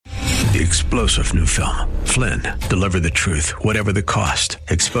The explosive new film, Flynn, deliver the truth, whatever the cost,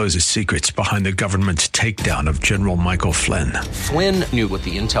 exposes secrets behind the government's takedown of General Michael Flynn. Flynn knew what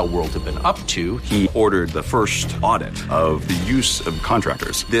the intel world had been up to. He ordered the first audit of the use of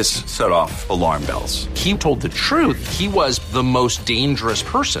contractors. This set off alarm bells. He told the truth. He was the most dangerous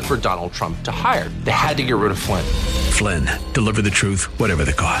person for Donald Trump to hire. They had to get rid of Flynn. Flynn, deliver the truth, whatever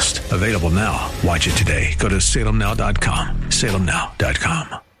the cost. Available now. Watch it today. Go to salemnow.com.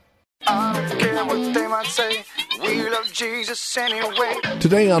 salemnow.com. I don't care what they might say. We love Jesus anyway.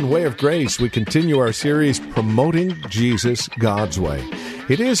 Today on Way of Grace, we continue our series Promoting Jesus God's Way.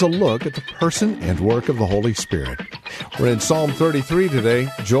 It is a look at the person and work of the Holy Spirit. We're in Psalm 33 today.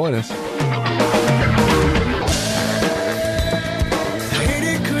 Join us.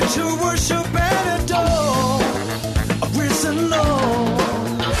 Lady, could you worship and adore a risen Lord?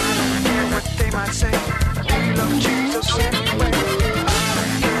 I don't care what they might say. We love Jesus anyway.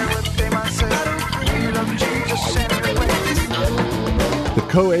 The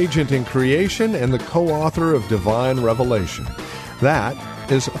co-agent in creation and the co-author of divine revelation. That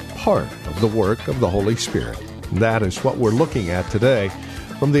is a part of the work of the Holy Spirit. That is what we're looking at today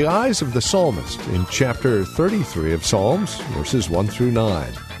from the eyes of the psalmist in chapter 33 of Psalms, verses 1 through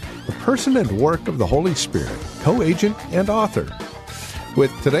 9. The person and work of the Holy Spirit, co-agent and author.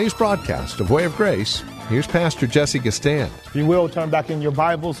 With today's broadcast of Way of Grace, here's Pastor Jesse Gistand. If you will, turn back in your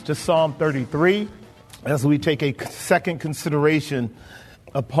Bibles to Psalm 33 as we take a second consideration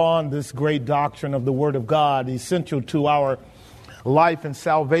upon this great doctrine of the Word of God, essential to our life and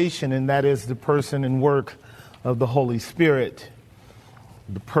salvation, and that is the person and work of the Holy Spirit.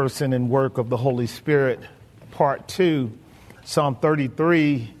 The person and work of the Holy Spirit, part 2, Psalm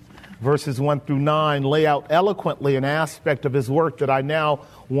 33, verses 1 through 9, lay out eloquently an aspect of his work that I now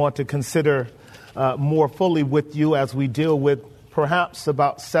want to consider more fully with you as we deal with perhaps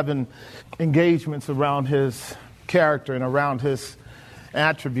about 7 engagements around his character and around his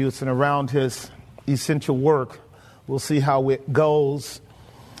attributes and around his essential work. We'll see how it goes.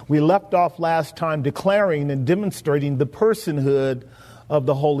 We left off last time declaring and demonstrating the personhood of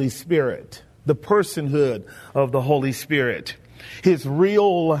the Holy Spirit. The personhood of the Holy Spirit. His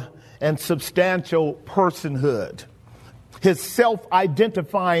real and substantial personhood. His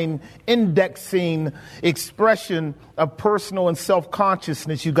self-identifying, indexing expression of personal and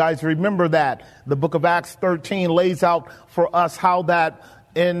self-consciousness. You guys remember that. The book of Acts 13 lays out for us how that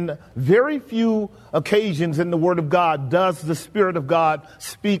in very few occasions in the Word of God does the Spirit of God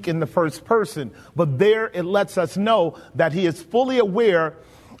speak in the first person. But there it lets us know that he is fully aware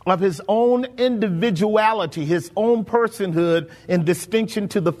of his own individuality, his own personhood in distinction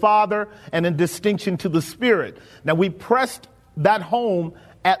to the Father and in distinction to the Spirit. Now, we pressed that home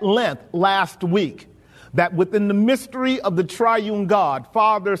at length last week, that within the mystery of the triune God,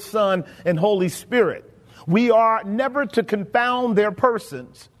 Father, Son, and Holy Spirit, we are never to confound their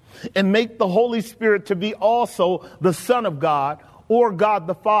persons and make the Holy Spirit to be also the Son of God or God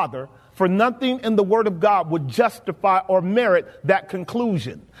the Father. For nothing in the Word of God would justify or merit that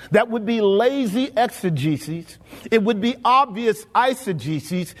conclusion. That would be lazy exegesis. It would be obvious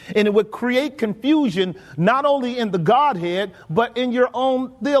eisegesis, and it would create confusion not only in the Godhead, but in your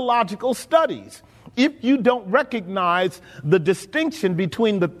own theological studies. If you don't recognize the distinction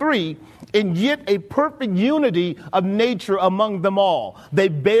between the three, and yet a perfect unity of nature among them all. They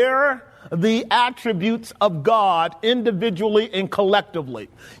bear the attributes of God individually and collectively.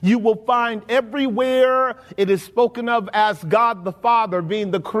 You will find everywhere it is spoken of as God the Father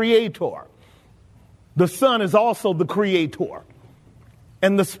being the creator. The Son is also the creator.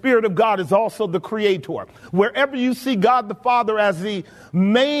 And the Spirit of God is also the creator. Wherever you see God the Father as the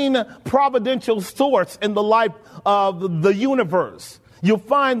main providential source in the life of the universe, you'll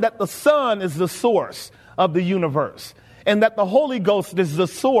find that the Son is the source of the universe. And that the Holy Ghost is the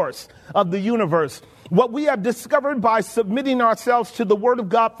source of the universe. What we have discovered by submitting ourselves to the Word of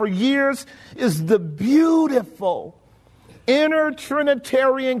God for years is the beautiful inner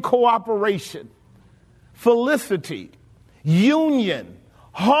Trinitarian cooperation, felicity, union,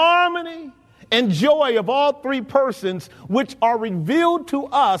 harmony, and joy of all three persons, which are revealed to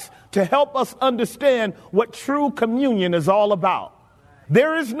us to help us understand what true communion is all about.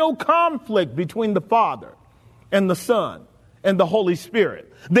 There is no conflict between the Father and the Son and the Holy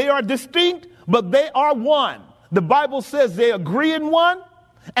Spirit. They are distinct, but they are one. The Bible says they agree in one,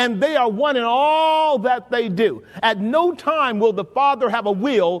 and they are one in all that they do. At no time will the Father have a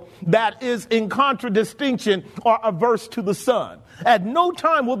will that is in contradistinction or averse to the Son. At no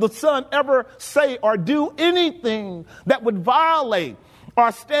time will the Son ever say or do anything that would violate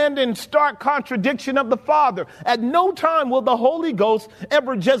or stand in stark contradiction of the Father. At no time will the Holy Ghost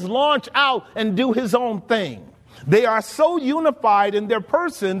ever just launch out and do his own thing. They are so unified in their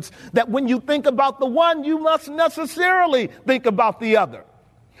persons that when you think about the one, you must necessarily think about the other.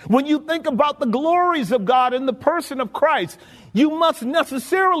 When you think about the glories of God in the person of Christ, you must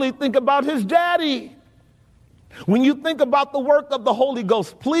necessarily think about his daddy. When you think about the work of the Holy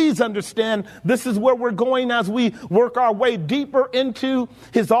Ghost, please understand this is where we're going as we work our way deeper into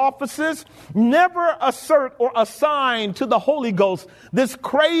his offices. Never assert or assign to the Holy Ghost this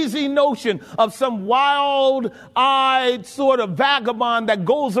crazy notion of some wild-eyed sort of vagabond that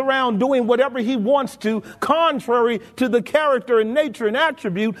goes around doing whatever he wants to, contrary to the character and nature and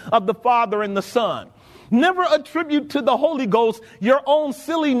attribute of the Father and the Son. Never attribute to the Holy Ghost your own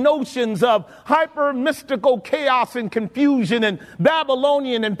silly notions of hyper-mystical chaos and confusion and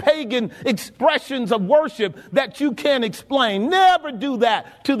Babylonian and pagan expressions of worship that you can't explain. Never do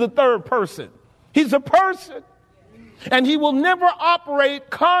that to the third person. He's a person. And he will never operate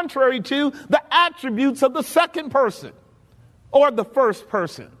contrary to the attributes of the second person or the first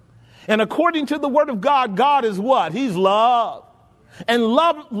person. And according to the Word of God, God is what? He's love. And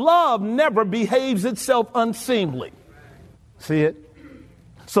love never behaves itself unseemly. See it?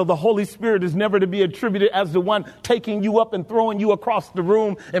 So the Holy Spirit is never to be attributed as the one taking you up and throwing you across the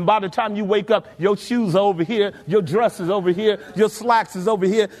room. And by the time you wake up, your shoes are over here, your dress is over here, your slacks is over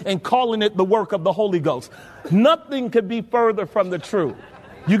here, and calling it the work of the Holy Ghost. Nothing could be further from the truth.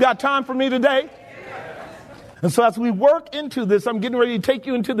 You got time for me today? And so as we work into this, I'm getting ready to take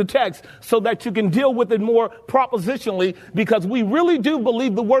you into the text so that you can deal with it more propositionally, because we really do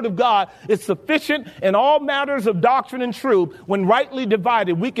believe the Word of God is sufficient in all matters of doctrine and truth. When rightly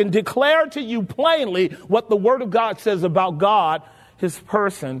divided, we can declare to you plainly what the Word of God says about God, his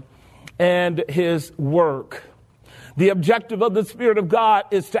person, and his work. The objective of the Spirit of God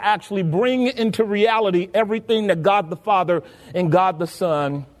is to actually bring into reality everything that God the Father and God the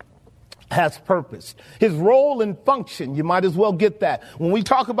Son has purpose. His role and function, you might as well get that. When we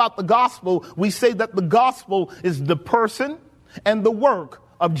talk about the gospel, we say that the gospel is the person and the work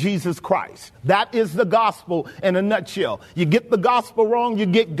of Jesus Christ. That is the gospel in a nutshell. You get the gospel wrong, you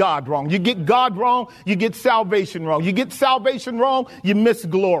get God wrong. You get God wrong, you get salvation wrong. You get salvation wrong, you miss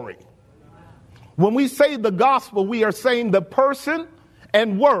glory. When we say the gospel, we are saying the person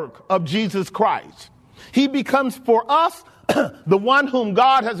and work of Jesus Christ. He becomes for us the one whom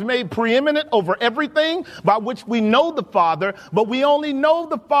God has made preeminent over everything, by which we know the Father, but we only know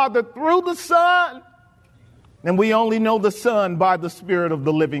the Father through the Son. And we only know the Son by the Spirit of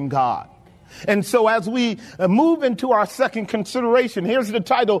the living God. And so as we move into our second consideration, here's the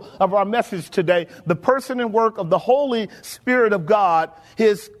title of our message today: the person and work of the Holy Spirit of God,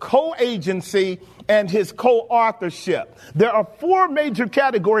 his co-agency and his co-authorship. There are four major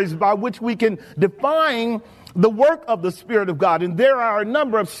categories by which we can define the work of the Spirit of God. And there are a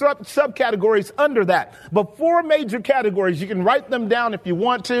number of subcategories under that. But four major categories. You can write them down if you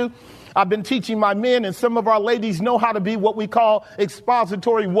want to. I've been teaching my men, and some of our ladies know how to be what we call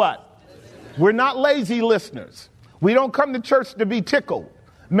expository what? We're not lazy listeners. We don't come to church to be tickled,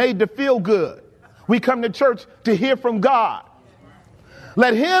 made to feel good. We come to church to hear from God.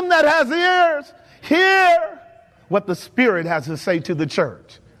 Let him that has ears hear what the Spirit has to say to the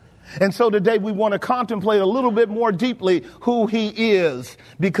church. And so today we want to contemplate a little bit more deeply who he is,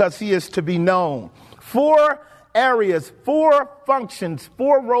 because he is to be known. Four areas, four functions,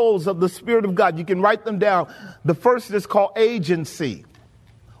 four roles of the Spirit of God. You can write them down. The first is called agency.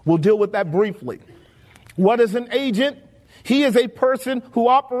 We'll deal with that briefly. What is an agent? He is a person who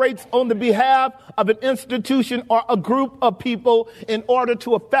operates on the behalf of an institution or a group of people in order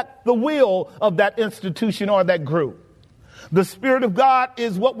to affect the will of that institution or that group. The Spirit of God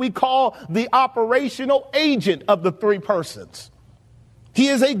is what we call the operational agent of the three persons. He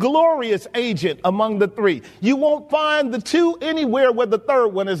is a glorious agent among the three. You won't find the two anywhere where the third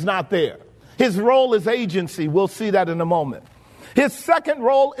one is not there. His role is agency. We'll see that in a moment. His second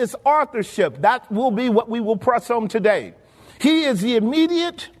role is authorship. That will be what we will press on today. He is the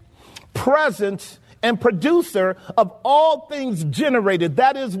immediate presence and producer of all things generated.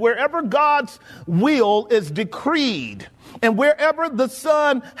 That is, wherever God's will is decreed and wherever the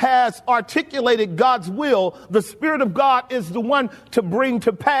Son has articulated God's will, the Spirit of God is the one to bring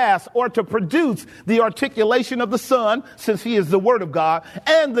to pass or to produce the articulation of the Son, since he is the Word of God,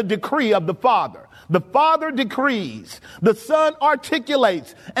 and the decree of the Father. The Father decrees, the Son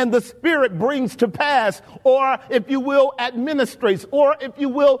articulates, and the Spirit brings to pass, or if you will, administrates, or if you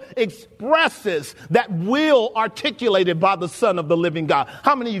will, expresses that will articulated by the Son of the living God.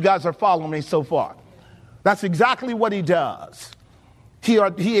 How many of you guys are following me so far? That's exactly what he does. He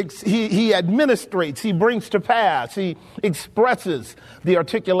administrates, he brings to pass, he expresses the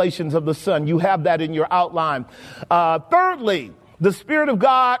articulations of the Son. You have that in your outline. Thirdly, the Spirit of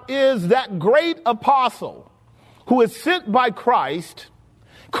God is that great apostle who is sent by Christ,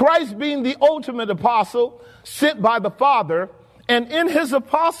 Christ being the ultimate apostle sent by the Father. And in his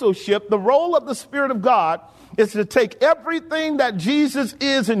apostleship, the role of the Spirit of God is to take everything that Jesus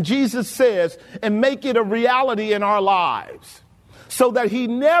is and Jesus says and make it a reality in our lives, so that he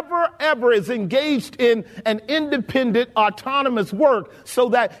never, ever is engaged in an independent, autonomous work, so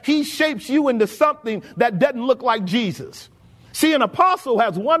that he shapes you into something that doesn't look like Jesus. See, an apostle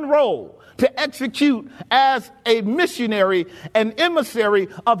has one role: to execute as a missionary and emissary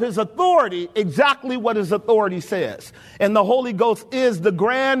of his authority exactly what his authority says. And the Holy Ghost is the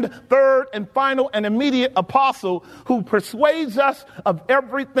grand, third, and final and immediate apostle who persuades us of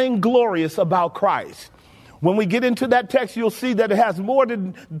everything glorious about Christ. When we get into that text, you'll see that it has more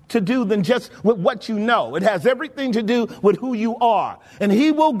to do than just with what you know. It has everything to do with who you are. And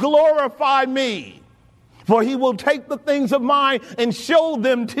he will glorify me, for he will take the things of mine and show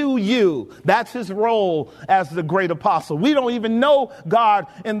them to you. That's his role as the great apostle. We don't even know God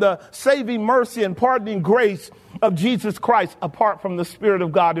in the saving mercy and pardoning grace of Jesus Christ apart from the Spirit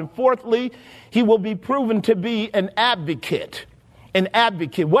of God. And fourthly, he will be proven to be an advocate. An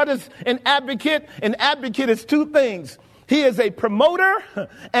advocate. What is an advocate? An advocate is two things. He is a promoter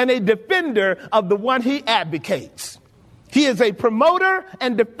and a defender of the one he advocates. He is a promoter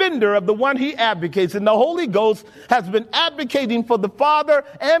and defender of the one he advocates. And the Holy Ghost has been advocating for the Father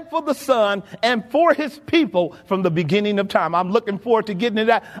and for the Son and for his people from the beginning of time. I'm looking forward to getting to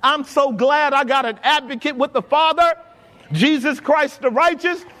that. I'm so glad I got an advocate with the Father, Jesus Christ the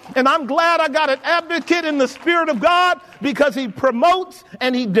righteous. And I'm glad I got an advocate in the Spirit of God, because he promotes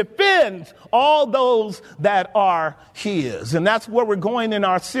and he defends all those that are his. And that's where we're going in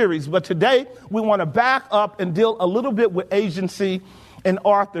our series. But today we want to back up and deal a little bit with agency and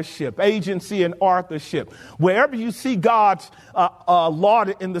authorship. Agency and authorship. Wherever you see God's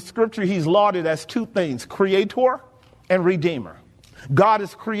lauded in the scripture, he's lauded as two things: creator and redeemer. God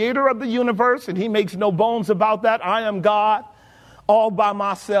is creator of the universe, and he makes no bones about that. I am God all by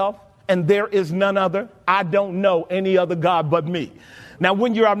myself, and there is none other. I don't know any other God but me. Now,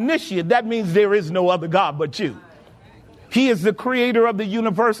 when you're omniscient, that means there is no other God but you. He is the creator of the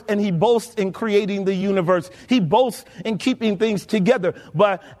universe, and he boasts in creating the universe. He boasts in keeping things together.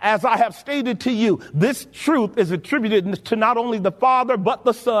 But as I have stated to you, this truth is attributed to not only the Father, but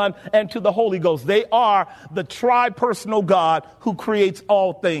the Son and to the Holy Ghost. They are the tri-personal God who creates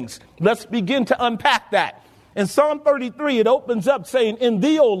all things. Let's begin to unpack that. In Psalm 33, it opens up saying, "In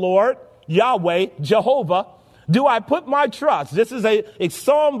thee, O Lord, Yahweh, Jehovah, do I put my trust." This is a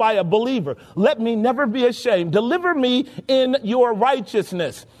psalm by a believer. "Let me never be ashamed. Deliver me in your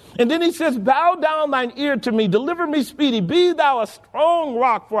righteousness." And then he says, "Bow down thine ear to me. Deliver me speedy. Be thou a strong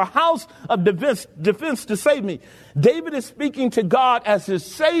rock for a house of defense to save me." David is speaking to God as his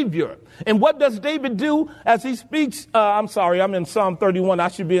Savior. And what does David do as he speaks? I'm in Psalm 31. I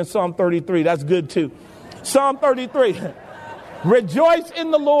should be in Psalm 33. That's good too. Psalm 33. "Rejoice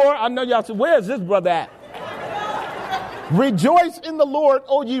in the Lord." I know y'all say, "Where's this brother at?" "Rejoice in the Lord,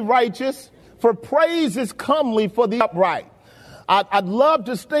 O ye righteous, for praise is comely for the upright." I'd love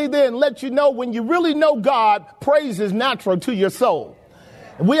to stay there and let you know, when you really know God, praise is natural to your soul.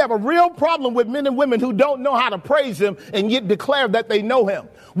 We have a real problem with men and women who don't know how to praise him and yet declare that they know him.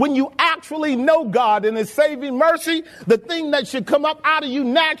 When you actually know God and his saving mercy, the thing that should come up out of you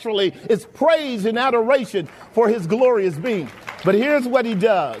naturally is praise and adoration for his glorious being. But here's what he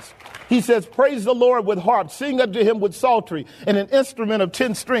does. He says, "Praise the Lord with harp, sing unto him with psaltery and an instrument of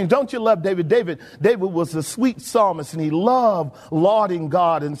 10 strings." Don't you love David? David was a sweet psalmist, and he loved lauding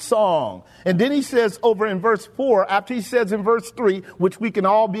God in song. And then he says over in verse 4, after he says in verse 3, which we can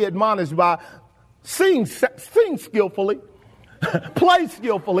all be admonished by, sing skillfully, play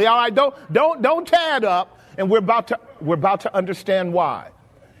skillfully. All right, don't tear it up. And we're about to understand why.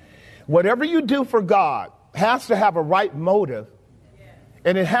 Whatever you do for God has to have a right motive.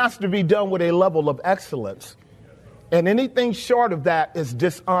 And it has to be done with a level of excellence. And anything short of that is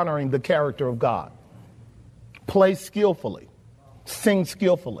dishonoring the character of God. Play skillfully. Sing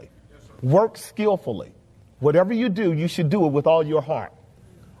skillfully. Work skillfully. Whatever you do, you should do it with all your heart,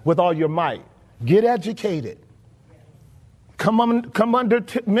 with all your might. Get educated. Come under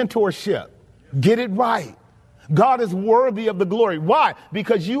mentorship. Get it right. God is worthy of the glory. Why?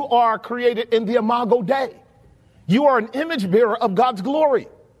 Because you are created in the Imago Dei. You are an image bearer of God's glory.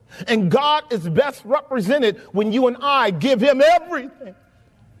 And God is best represented when you and I give him everything.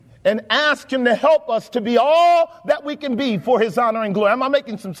 and ask him to help us to be all that we can be for his honor and glory. Am I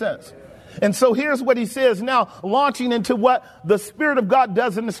making some sense? And so here's what he says now, launching into what the Spirit of God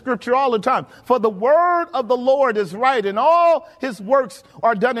does in the scripture all the time. For the word of the Lord is right, and all his works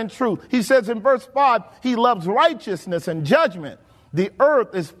are done in truth. He says in verse 5, he loves righteousness and judgment. The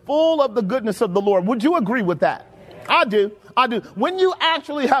earth is full of the goodness of the Lord. Would you agree with that? I do. When you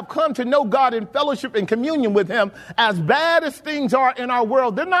actually have come to know God in fellowship and communion with him, as bad as things are in our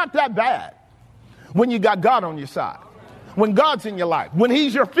world, they're not that bad. When you got God on your side, when God's in your life, when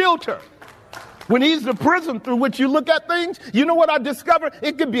he's your filter, when he's the prism through which you look at things, you know what I discovered?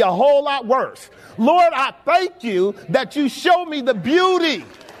 It could be a whole lot worse. Lord, I thank you that you show me the beauty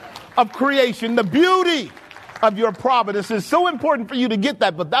of creation, the beauty of your providence. Is so important for you to get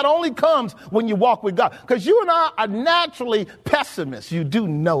that, but that only comes when you walk with God. Because you and I are naturally pessimists. You do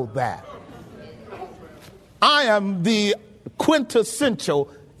know that. I am the quintessential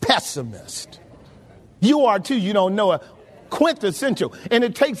pessimist. You are too. You don't know it. Quintessential. And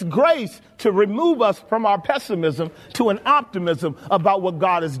it takes grace to remove us from our pessimism to an optimism about what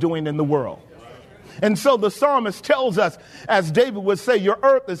God is doing in the world. And so the psalmist tells us, as David would say, your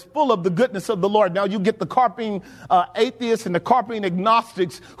earth is full of the goodness of the Lord. Now you get the carping atheists and the carping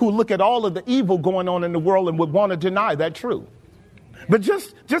agnostics who look at all of the evil going on in the world and would want to deny that truth. But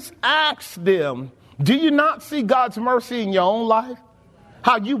just ask them, do you not see God's mercy in your own life?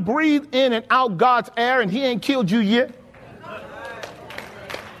 How you breathe in and out God's air and he ain't killed you yet?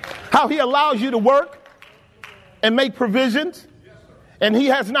 How he allows you to work and make provisions, and he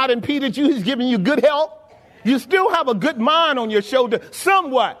has not impeded you. He's giving you good health. You still have a good mind on your shoulder,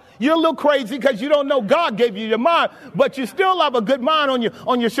 somewhat. You're a little crazy because you don't know God gave you your mind, but you still have a good mind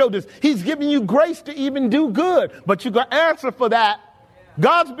on your shoulders. He's giving you grace to even do good, but you're going to answer for that.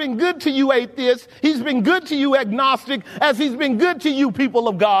 God's been good to you, atheists. He's been good to you, agnostic, as he's been good to you, people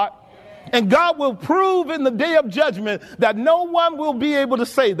of God. And God will prove in the day of judgment that no one will be able to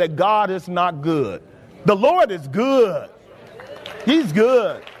say that God is not good. The Lord is good. He's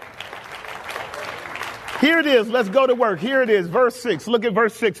good. Here it is. Let's go to work. Here it is. Verse 6. Look at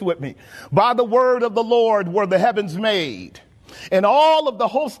verse 6 with me. By the word of the Lord were the heavens made, and all of the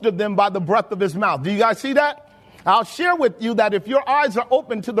host of them by the breath of his mouth. Do you guys see that? I'll share with you that if your eyes are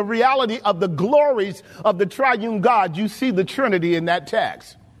open to the reality of the glories of the triune God, you see the Trinity in that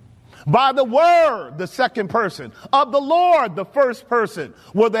text. By the word, the second person, of the Lord, the first person,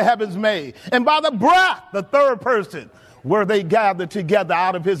 were the heavens made. And by the breath, the third person, were they gathered together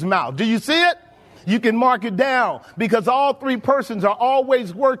out of his mouth. Do you see it? You can mark it down because all three persons are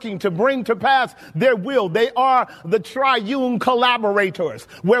always working to bring to pass their will. They are the triune collaborators.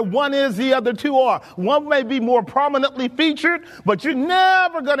 Where one is, the other two are. One may be more prominently featured, but you're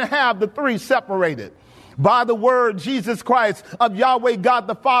never going to have the three separated. By the word, Jesus Christ, of Yahweh God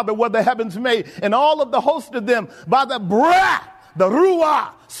the Father, were the heavens made, and all of the host of them by the breath, the Ruah,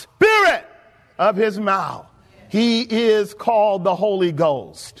 Spirit of his mouth. He is called the Holy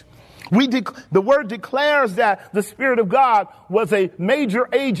Ghost. The word declares that the Spirit of God was a major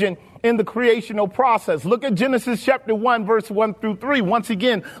agent in the creational process. Look at Genesis chapter 1, verse 1 through 3. Once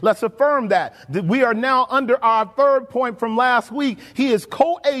again, let's affirm that we are now under our third point from last week. He is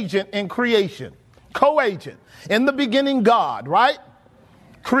co-agent in creation. Co-agent. In the beginning, God, right?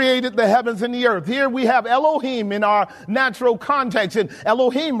 Created the heavens and the earth. Here we have Elohim in our natural context, and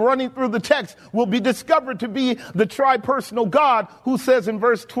Elohim running through the text will be discovered to be the tripersonal God who says in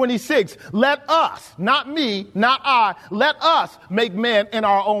verse 26, let us, not me, not I, let us make man in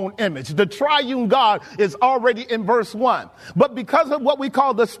our own image. The triune God is already in verse 1. But because of what we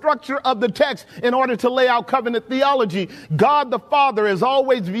call the structure of the text in order to lay out covenant theology, God the Father is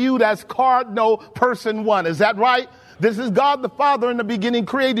always viewed as cardinal person one. Is that right? This is God the Father in the beginning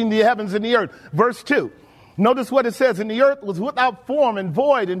creating the heavens and the earth. Verse 2. Notice what it says. And the earth was without form and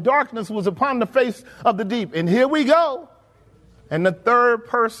void, and darkness was upon the face of the deep. And here we go. And the third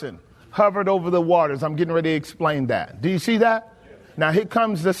person hovered over the waters. I'm getting ready to explain that. Do you see that? Now here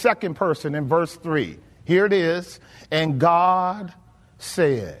comes the second person in verse 3. Here it is. And God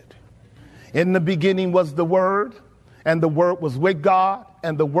said, in the beginning was the Word, and the Word was with God,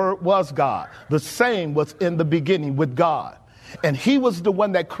 and the Word was God. The same was in the beginning with God. And he was the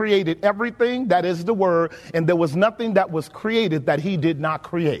one that created everything, that is the Word, and there was nothing that was created that he did not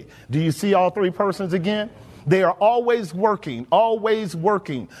create. Do you see all three persons again? They are always working, always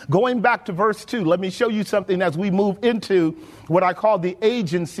working. Going back to verse 2, let me show you something as we move into what I call the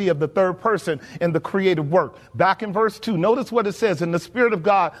agency of the third person in the creative work. Back in verse 2, notice what it says, and the Spirit of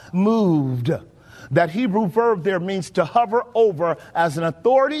God moved. That Hebrew verb there means to hover over as an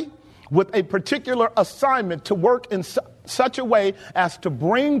authority with a particular assignment to work in such a way as to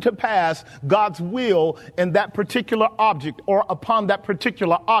bring to pass God's will in that particular object or upon that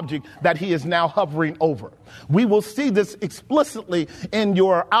particular object that he is now hovering over. We will see this explicitly in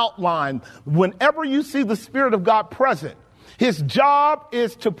your outline. Whenever you see the Spirit of God present, his job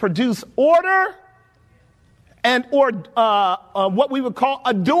is to produce order and what we would call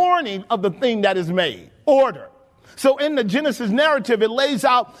adorning of the thing that is made. Order. So in the Genesis narrative, it lays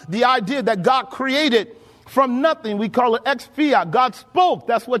out the idea that God created from nothing. We call it ex fiat. God spoke.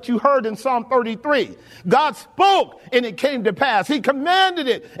 That's what you heard in Psalm 33. God spoke and it came to pass. He commanded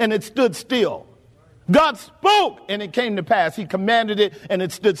it and it stood still. God spoke and it came to pass. He commanded it and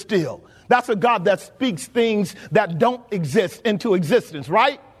it stood still. That's a God that speaks things that don't exist into existence,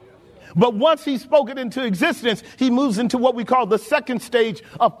 right? But once he spoke it into existence, he moves into what we call the second stage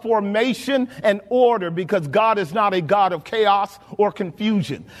of formation and order, because God is not a God of chaos or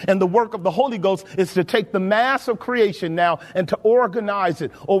confusion. And the work of the Holy Ghost is to take the mass of creation now and to organize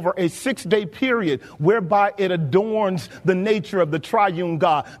it over a 6-day period whereby it adorns the nature of the triune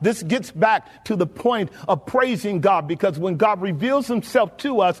God. This gets back to the point of praising God, because when God reveals himself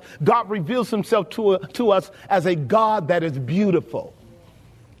to us, God reveals himself to us as a God that is beautiful.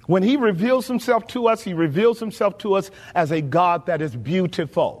 When he reveals himself to us, he reveals himself to us as a God that is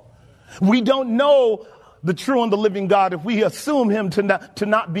beautiful. We don't know the true and the living God if we assume him to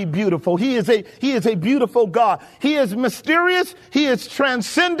not be beautiful. He is a beautiful God. He is mysterious. He is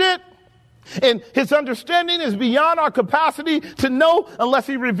transcendent. And his understanding is beyond our capacity to know unless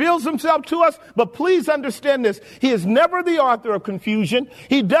he reveals himself to us. But please understand this. He is never the author of confusion.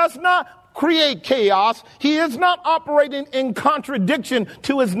 He does not create chaos. He is not operating in contradiction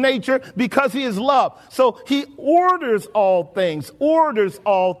to his nature because he is love. So he orders all things.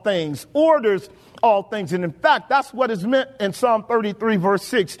 And in fact, that's what is meant in Psalm 33, verse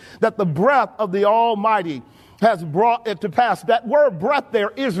 6, that the breath of the Almighty has brought it to pass. That word breath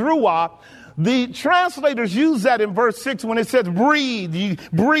there is ruah. The translators use that in verse 6 when it says breathe.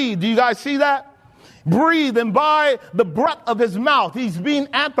 Breathe. Do you guys see that? Breathe, and by the breath of his mouth, he's being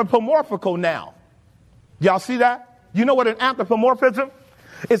anthropomorphical now. Y'all see that? You know what an anthropomorphism?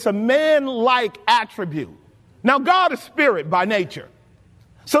 It's a man-like attribute. Now, God is spirit by nature.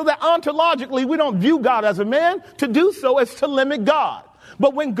 So that ontologically, we don't view God as a man. To do so is to limit God.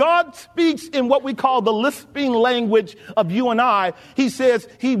 But when God speaks in what we call the lisping language of you and I, he says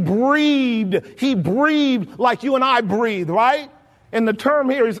he breathed like you and I breathe, right? And the term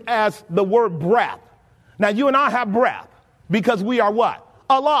here is as the word breath. Now, you and I have breath because we are what?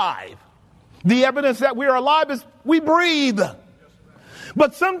 Alive. The evidence that we are alive is we breathe.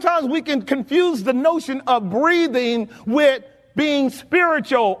 But sometimes we can confuse the notion of breathing with being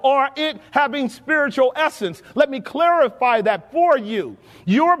spiritual or it having spiritual essence. Let me clarify that for you.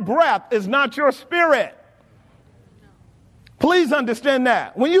 Your breath is not your spirit. Please understand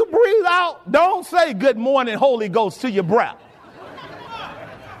that. When you breathe out, don't say good morning, Holy Ghost, to your breath.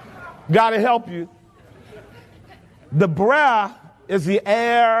 Got to help you. The breath is the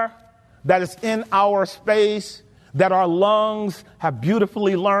air that is in our space that our lungs have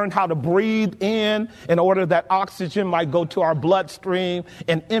beautifully learned how to breathe in order that oxygen might go to our bloodstream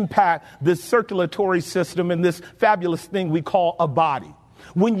and impact this circulatory system and this fabulous thing we call a body.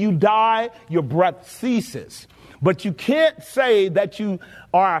 When you die, your breath ceases. But you can't say that you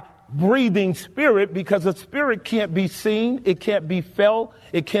are breathing spirit because the spirit can't be seen, it can't be felt,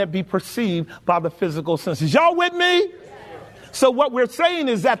 it can't be perceived by the physical senses. Y'all with me? So what we're saying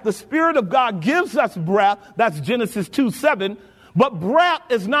is that the Spirit of God gives us breath. That's Genesis 2:7. But breath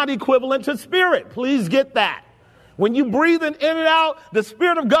is not equivalent to spirit. Please get that. When you breathe in and out, the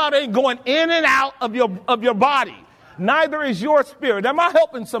Spirit of God ain't going in and out of your body. Neither is your spirit. Am I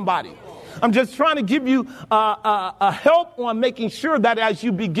helping somebody? I'm just trying to give you a help on making sure that as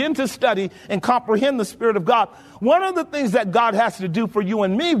you begin to study and comprehend the Spirit of God, one of the things that God has to do for you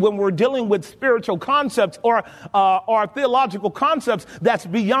and me when we're dealing with spiritual concepts or theological concepts that's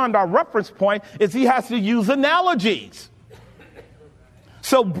beyond our reference point is he has to use analogies.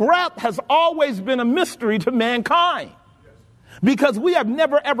 So breath has always been a mystery to mankind because we have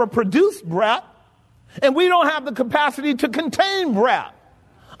never ever produced breath and we don't have the capacity to contain breath.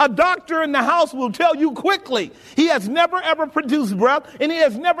 A doctor in the house will tell you quickly he has never ever produced breath and he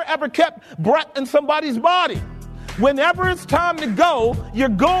has never ever kept breath in somebody's body. Whenever it's time to go, you're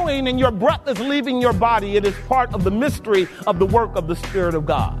going and your breath is leaving your body. It is part of the mystery of the work of the Spirit of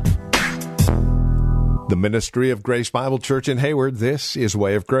God. The ministry of Grace Bible Church in Hayward, this is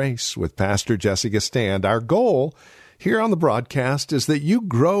Way of Grace with Pastor Jessica Stand. Our goal here on the broadcast is that you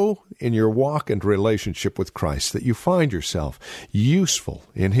grow in your walk and relationship with Christ, that you find yourself useful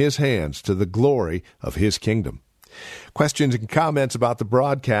in His hands to the glory of His kingdom. Questions and comments about the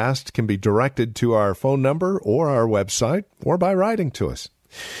broadcast can be directed to our phone number or our website, or by writing to us.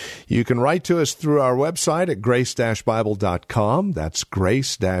 You can write to us through our website at grace-bible.com. That's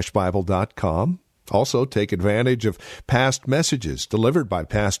grace-bible.com. Also, take advantage of past messages delivered by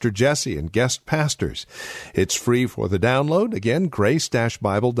Pastor Jesse and guest pastors. It's free for the download. Again,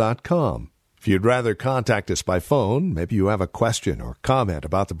 grace-bible.com. If you'd rather contact us by phone, maybe you have a question or comment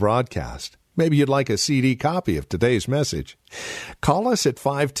about the broadcast. Maybe you'd like a CD copy of today's message. Call us at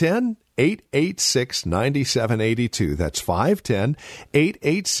 510-886-9782. That's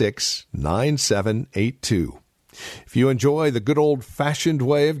 510-886-9782. If you enjoy the good old-fashioned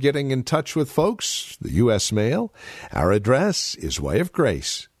way of getting in touch with folks, the U.S. Mail, our address is Way of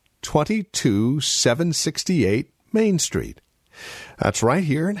Grace, 22768 Main Street. That's right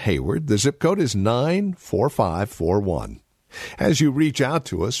here in Hayward. The zip code is 94541. As you reach out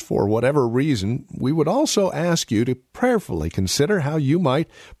to us for whatever reason, we would also ask you to prayerfully consider how you might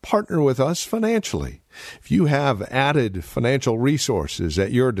partner with us financially. If you have added financial resources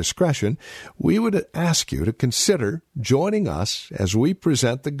at your discretion, we would ask you to consider joining us as we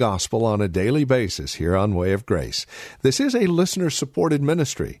present the gospel on a daily basis here on Way of Grace. This is a listener-supported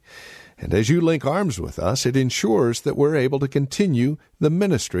ministry, and as you link arms with us, it ensures that we're able to continue the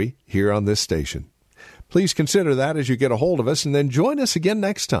ministry here on this station. Please consider that as you get a hold of us, and then join us again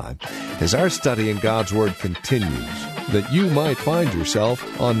next time as our study in God's Word continues, that you might find yourself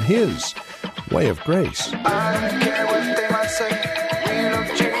on His way of grace. I don't care what they might say, we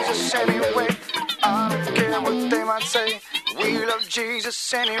love Jesus anyway. I don't care what they might say, we love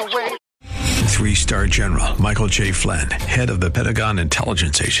Jesus anyway. 3-star General Michael J. Flynn, head of the Pentagon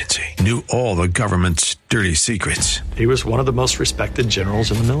Intelligence Agency, knew all the government's dirty secrets. He was one of the most respected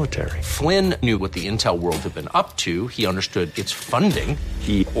generals in the military. Flynn knew what the intel world had been up to. He understood its funding.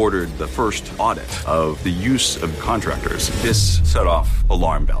 He ordered the first audit of the use of contractors. This set off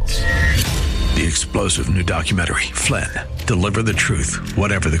alarm bells. The explosive new documentary, Flynn, Deliver the Truth,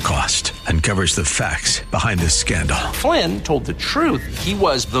 Whatever the Cost, uncovers the facts behind this scandal. Flynn told the truth. He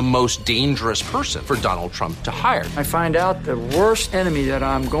was the most dangerous person for Donald Trump to hire. I find out the worst enemy that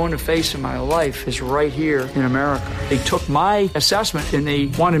I'm going to face in my life is right here in America. They took my assessment and they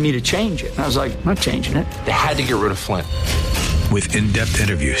wanted me to change it. And I was like, I'm not changing it. They had to get rid of Flynn. With in-depth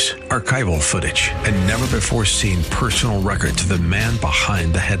interviews, archival footage, and never-before-seen personal records of the man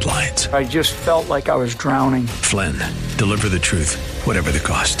behind the headlines. I just felt like I was drowning. Flynn, Deliver the Truth, Whatever the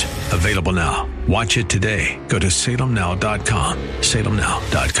Cost. Available now. Watch it today. Go to salemnow.com.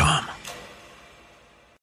 salemnow.com.